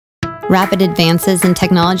Rapid advances in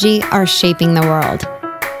technology are shaping the world.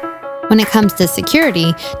 When it comes to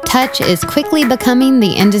security, touch is quickly becoming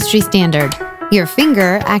the industry standard, your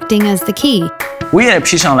finger acting as the key. We at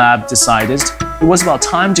P-Shang Lab decided it was about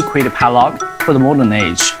time to create a padlock for the modern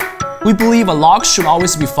age. We believe a lock should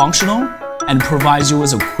always be functional and provide you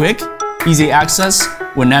with a quick, easy access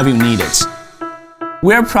whenever you need it.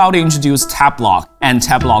 We're proud to introduce TappLock and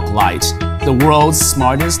TappLock Lite, the world's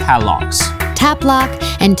smartest padlocks.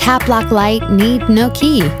 TappLock and TappLock Lite need no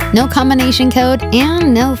key, no combination code,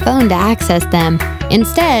 and no phone to access them.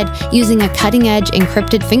 Instead, using a cutting-edge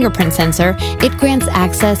encrypted fingerprint sensor, it grants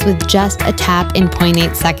access with just a tap in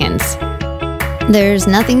 0.8 seconds. There's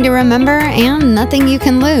nothing to remember and nothing you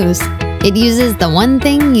can lose. It uses the one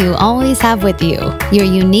thing you always have with you, your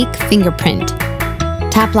unique fingerprint.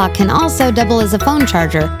 TappLock can also double as a phone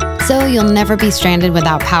charger, so you'll never be stranded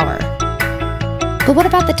without power. But what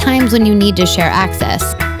about the times when you need to share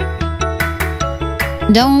access?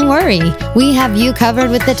 Don't worry, we have you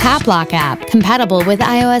covered with the TappLock app, compatible with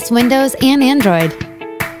iOS, Windows, and Android.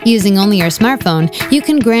 Using only your smartphone, you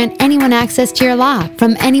can grant anyone access to your lock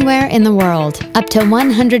from anywhere in the world. Up to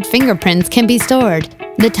 100 fingerprints can be stored.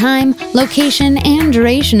 The time, location, and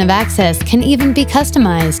duration of access can even be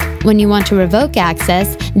customized. When you want to revoke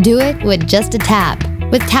access, do it with just a tap.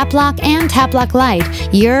 With TappLock and TappLock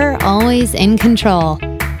Lite, you're always in control.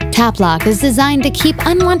 TappLock is designed to keep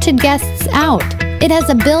unwanted guests out. It has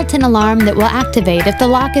a built-in alarm that will activate if the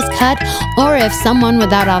lock is cut or if someone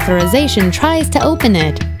without authorization tries to open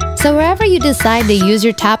it. So wherever you decide to use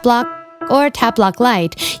your TappLock or TappLock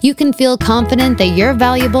Lite, you can feel confident that your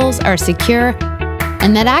valuables are secure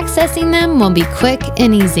and that accessing them will be quick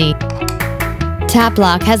and easy.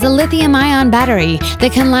 TappLock has a lithium-ion battery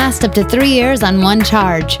that can last up to 3 years on one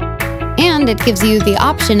charge. And it gives you the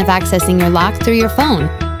option of accessing your lock through your phone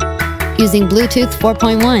using Bluetooth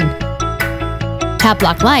 4.1.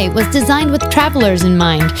 TappLock Lite was designed with travelers in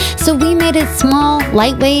mind, so we made it small,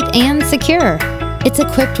 lightweight, and secure. It's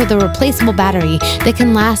equipped with a replaceable battery that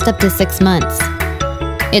can last up to 6 months.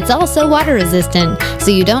 It's also water resistant,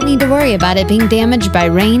 so you don't need to worry about it being damaged by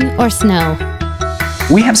rain or snow.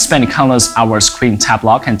 We have spent countless hours creating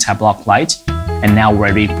TappLock and TappLock Lite, and now we're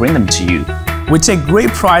ready to bring them to you. We take great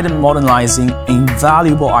pride in modernizing an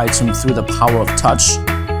invaluable item through the power of touch.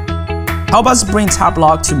 Help us bring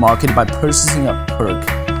TappLock to market by purchasing a perk.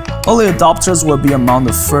 Early adopters will be among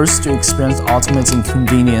the first to experience ultimate in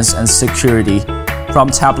convenience and security from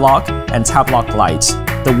TappLock and TappLock Lite,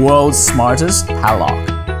 the world's smartest padlock.